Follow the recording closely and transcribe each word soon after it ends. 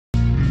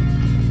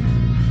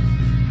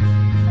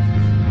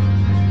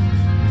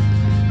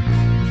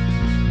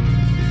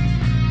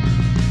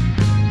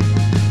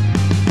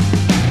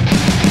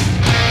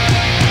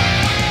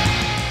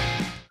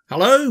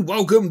Hello,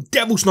 welcome,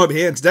 Devil Sniper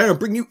here, and today I'm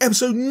bringing you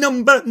episode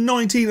number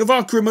 19 of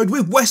our career mode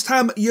with West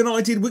Ham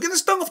United. We're going to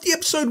start off the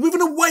episode with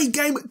an away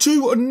game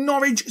to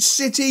Norwich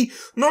City.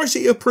 Norwich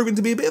City have proven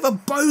to be a bit of a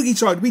bogey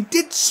side. We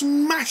did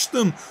smash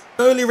them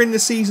earlier in the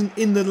season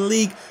in the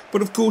league,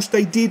 but of course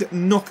they did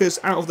knock us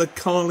out of the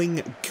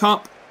Carling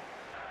Cup.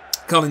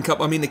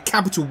 I mean the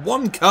Capital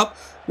One Cup.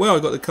 Where I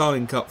got the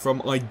Carling Cup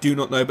from, I do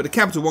not know, but the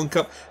Capital One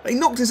Cup, they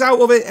knocked us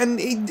out of it, and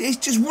it's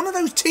just one of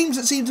those teams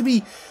that seem to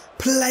be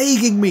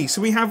plaguing me.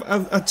 So we have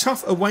a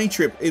tough away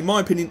trip, in my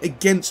opinion,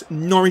 against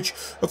Norwich.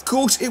 Of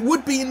course, it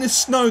would be in the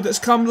snow that's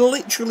come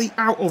literally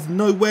out of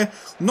nowhere.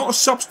 Not a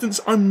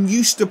substance I'm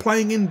used to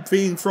playing in,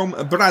 being from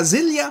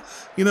Brasilia.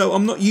 You know,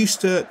 I'm not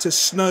used to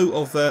snow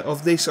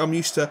of this. I'm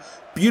used to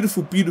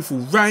beautiful, beautiful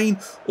rain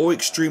or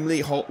extremely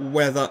hot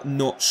weather,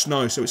 not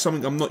snow. So it's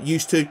something I'm not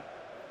used to.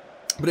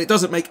 But it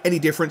doesn't make any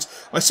difference.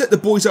 I set the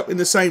boys up in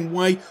the same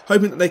way,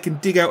 hoping that they can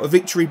dig out a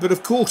victory. But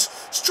of course,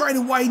 straight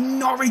away,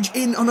 Norwich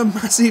in on a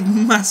massive...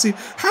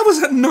 How was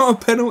that not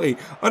a penalty?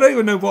 I don't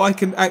even know why I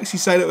can actually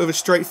say that with a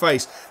straight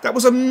face. That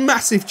was a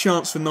massive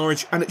chance for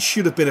Norwich, and it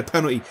should have been a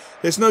penalty.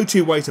 There's no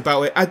two ways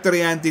about it.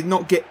 Adrian did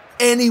not get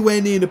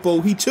anywhere near the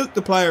ball. He took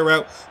the player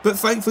out, but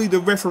thankfully the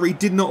referee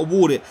did not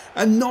award it.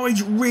 And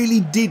Norwich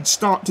really did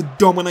start to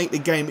dominate the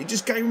game. It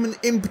just gave them an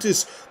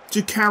impetus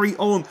to carry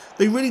on.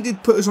 They really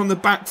did put us on the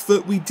back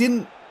foot. We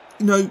didn't,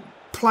 you know,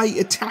 play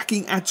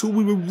attacking at all.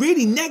 We were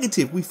really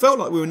negative. We felt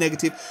like we were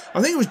negative.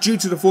 I think it was due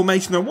to the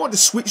formation. I wanted to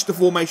switch the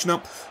formation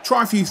up,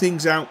 try a few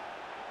things out.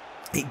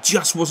 It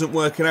just wasn't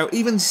working out.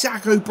 Even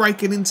Sacco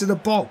breaking into the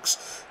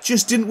box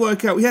just didn't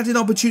work out. We had an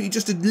opportunity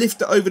just to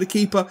lift it over the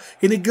keeper.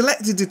 He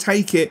neglected to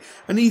take it.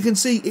 And you can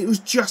see it was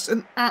just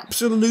an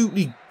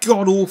absolutely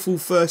god-awful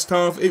first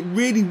half. It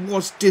really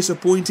was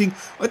disappointing.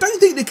 I don't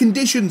think the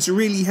conditions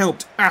really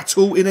helped at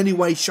all in any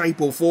way,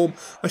 shape or form.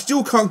 I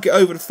still can't get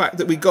over the fact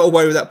that we got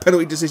away with that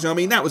penalty decision. I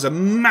mean, that was a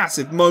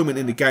massive moment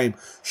in the game.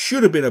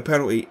 Should have been a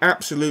penalty.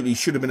 Absolutely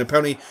should have been a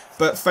penalty.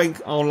 But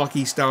thank our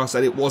lucky stars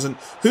that it wasn't.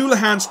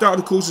 Houlihan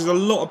started to cause us a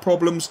lot of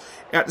problems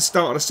at the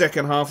start of the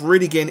second half,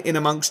 really getting in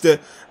amongst it.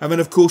 And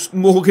then, of course,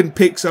 Morgan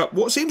picks up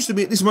what seems to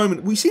be, at this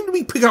moment, we seem to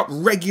be picking up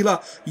regular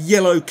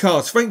yellow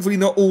cards. Thankfully,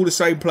 not all the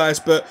same players,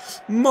 but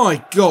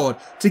my God,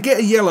 to get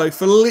a yellow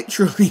for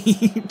literally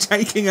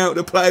taking out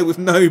the player with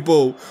no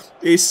ball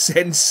is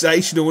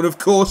sensational. And of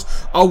course,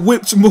 I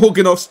whipped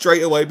Morgan off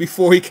straight away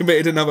before he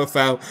committed another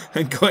foul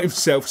and got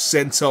himself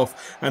sent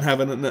off and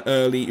having an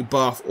early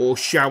bath or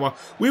shower.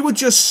 We were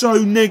just so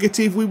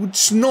negative. We were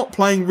just not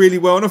playing really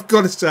well. And I've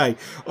got to say,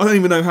 I don't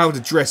even know how to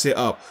dress it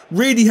up.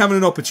 Really having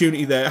an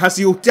opportunity there. Has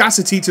the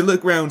audacity to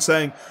look round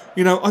saying,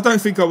 you know, I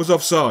don't think I was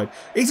offside.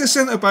 He's a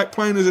centre-back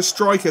playing as a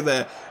striker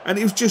there, and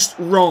it was just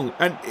wrong.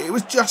 And it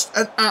was just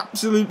an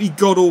absolutely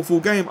god-awful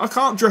game. I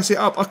can't dress it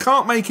up. I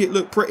can't make it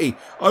look pretty.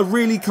 I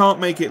really can't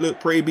make it look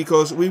pretty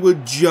because we were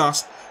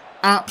just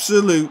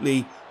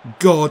absolutely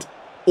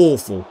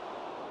god-awful.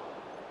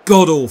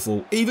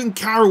 God-awful. Even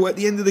Carroll at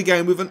the end of the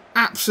game with an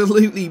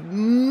absolutely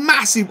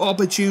massive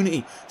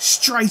opportunity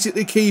straight at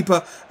the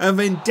keeper, and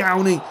then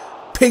Downing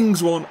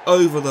pings one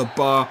over the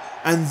bar,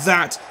 and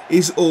that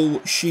is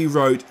all she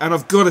wrote. And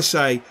I've got to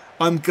say,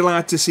 I'm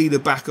glad to see the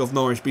back of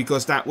Norwich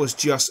because that was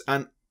just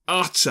an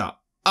utter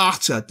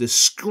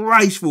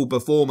disgraceful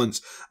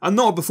performance, and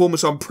not a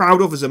performance I'm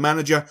proud of as a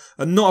manager,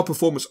 and not a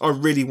performance I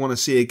really want to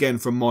see again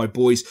from my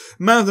boys.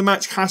 Man of the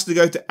match has to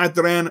go to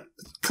Adrian. A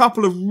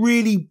couple of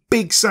really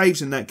big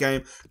saves in that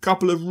game, a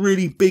couple of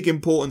really big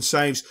important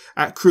saves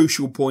at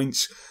crucial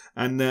points,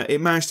 and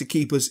it managed to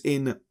keep us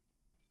in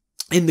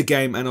the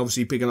game, and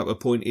obviously picking up a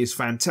point is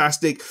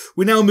fantastic.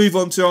 We now move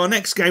on to our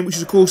next game, which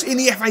is of course in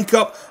the FA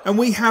Cup, and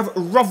we have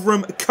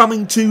Rotherham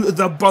coming to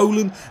the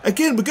Bowling.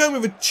 Again, we're going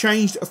with a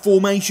changed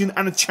formation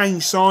and a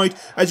changed side.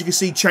 As you can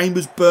see,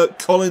 Chambers, Burke,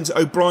 Collins,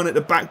 O'Brien at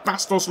the back,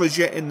 Bastos,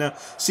 Leggett in the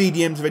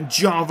CDMs, then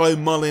Jarvo,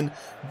 Mullin,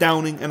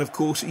 Downing, and of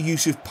course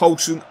Yusuf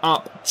Poulsen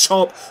up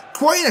top.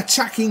 Quite an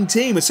attacking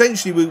team.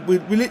 Essentially, we're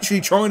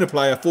literally trying to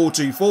play a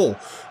 4-2-4,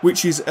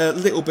 which is a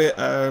little bit...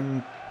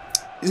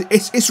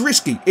 It's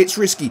risky. It's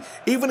risky.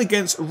 Even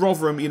against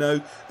Rotherham, you know,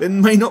 they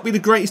may not be the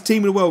greatest team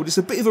in the world. It's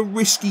a bit of a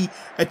risky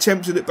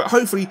attempt at it, but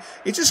hopefully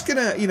it's just going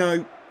to, you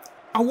know,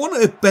 I want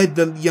to bed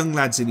the young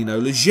lads in, you know.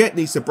 Leggett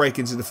needs to break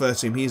into the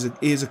first team. He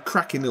is a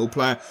cracking little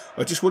player.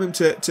 I just want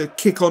him to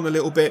kick on a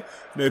little bit.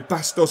 You know,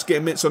 Bastos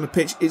getting minutes on the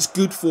pitch. It's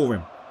good for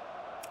him.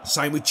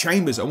 Same with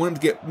Chambers. I want him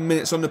to get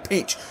minutes on the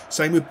pitch.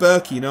 Same with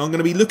Berkey. You know, I'm going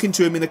to be looking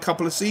to him in a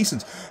couple of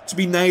seasons to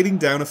be nailing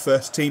down a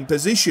first team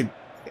position.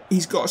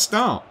 He's got to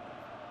start.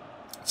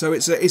 So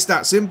it's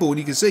that simple, and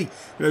you can see, you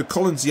know,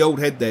 Collins, the old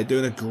head there,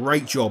 doing a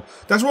great job.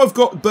 That's why I've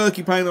got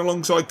Berkey playing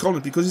alongside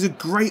Collins, because he's a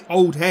great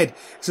old head.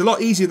 It's a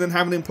lot easier than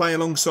having him play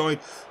alongside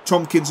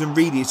Tompkins and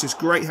Reedy. It's just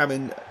great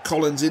having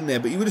Collins in there.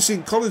 But you would have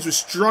seen Collins was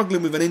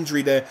struggling with an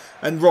injury there,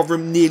 and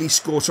Rotherham nearly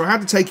scored. So I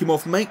had to take him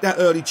off, make that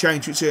early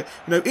change, which, you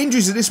know,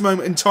 injuries at this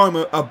moment in time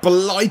are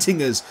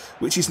blighting us,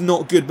 which is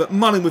not good. But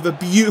Mullin with a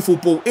beautiful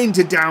ball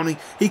into Downing.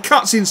 He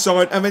cuts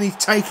inside, and then he's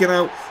taken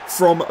out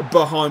from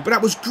behind. But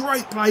that was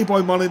great play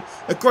by Mullin.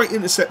 A great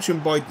interception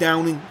by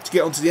Downing to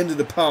get onto the end of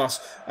the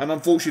pass, and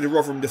unfortunately the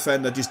Rotherham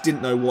defender just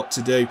didn't know what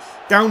to do.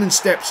 Downing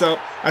steps up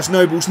as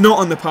Noble's not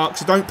on the park,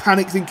 so don't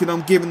panic thinking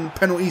I'm giving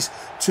penalties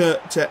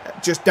to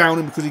just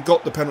Downing because he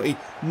got the penalty.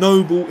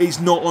 Noble is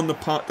not on the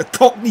park. The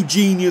Cockney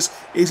genius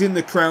is in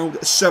the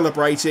crowd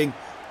celebrating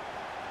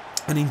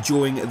and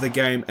enjoying the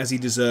game as he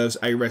deserves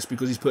a rest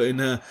because he's put in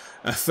a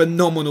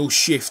phenomenal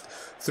shift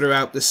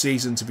throughout the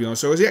season, to be honest.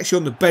 So is he actually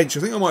on the bench?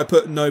 I think I might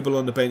put Noble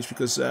on the bench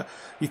because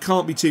you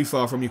can't be too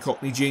far from your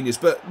Cockney genius.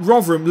 But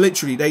Rotherham,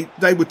 literally,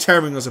 they were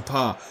tearing us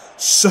apart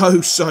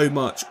so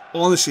much.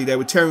 Honestly, they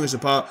were tearing us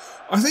apart.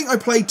 I think I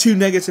played too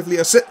negatively.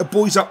 I set the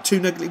boys up too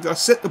negatively. I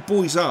set the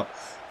boys up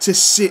to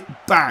sit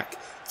back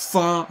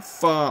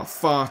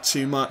far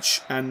too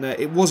much, and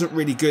it wasn't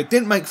really good.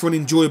 Didn't make for an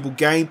enjoyable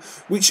game,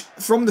 which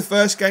from the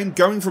first game,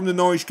 going from the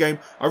Norwich game,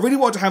 I really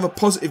wanted to have a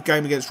positive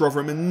game against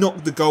Rotherham and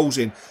knock the goals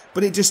in,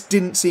 but it just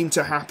didn't seem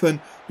to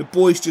happen. The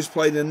boys just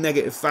played in a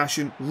negative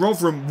fashion.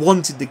 Rotherham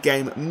wanted the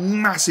game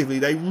massively.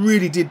 They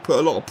really did put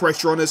a lot of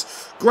pressure on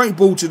us. Great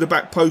ball to the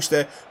back post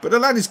there, but the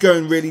lad is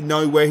going really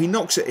nowhere. He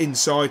knocks it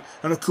inside,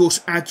 and of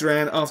course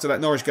Adrian, after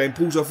that Norwich game,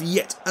 pulls off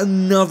yet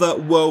another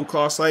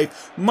world-class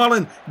save.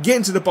 Mullen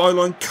getting to the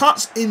byline,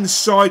 cuts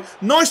inside,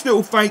 nice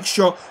little fake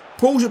shot,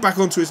 pulls it back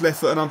onto his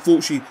left foot, and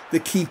unfortunately the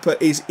keeper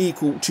is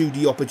equal to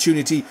the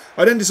opportunity.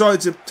 I then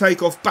decided to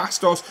take off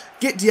Bastos,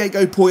 get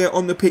Diego Poya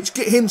on the pitch,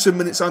 get him some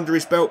minutes under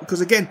his belt,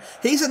 because again,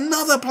 he's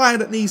another player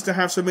that needs to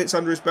have some minutes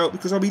under his belt,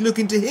 because I'll be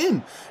looking to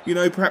him, you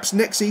know, perhaps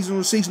next season or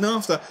the season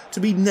after, to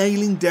be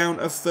nailing down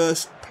a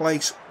first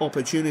place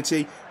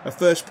opportunity, a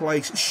first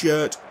place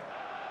shirt,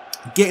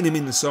 getting him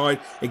in the side,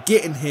 and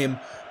getting him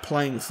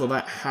playing for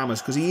that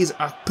Hammers, because he is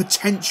a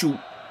potential,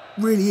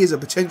 really is a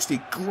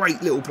potentially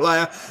great little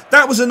player.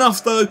 That was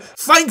enough though.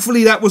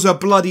 Thankfully that was a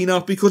bloody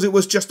enough, because it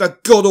was just a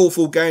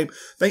god-awful game.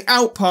 They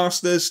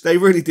outpassed us. They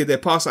really did. Their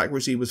pass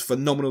accuracy was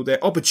phenomenal.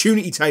 Their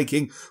opportunity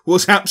taking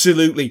was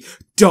absolutely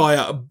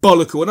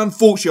diabolical. And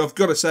unfortunately, I've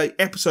got to say,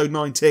 episode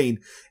 19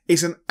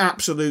 is an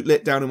absolute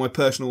letdown in my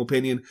personal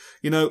opinion.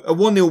 You know, a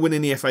 1-0 win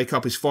in the FA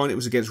Cup is fine. It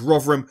was against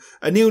Rotherham.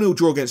 A 0-0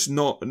 draw against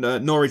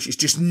Norwich is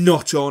just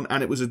not on,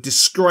 and it was a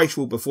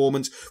disgraceful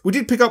performance. We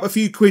did pick up a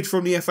few quid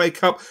from the FA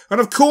Cup,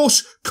 and of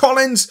course,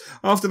 Collins,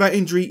 after that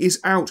injury, is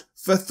out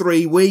for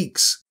 3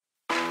 weeks.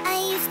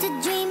 I used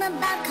to dream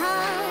about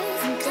cars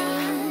and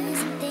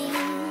things,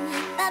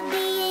 about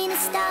being a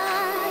star.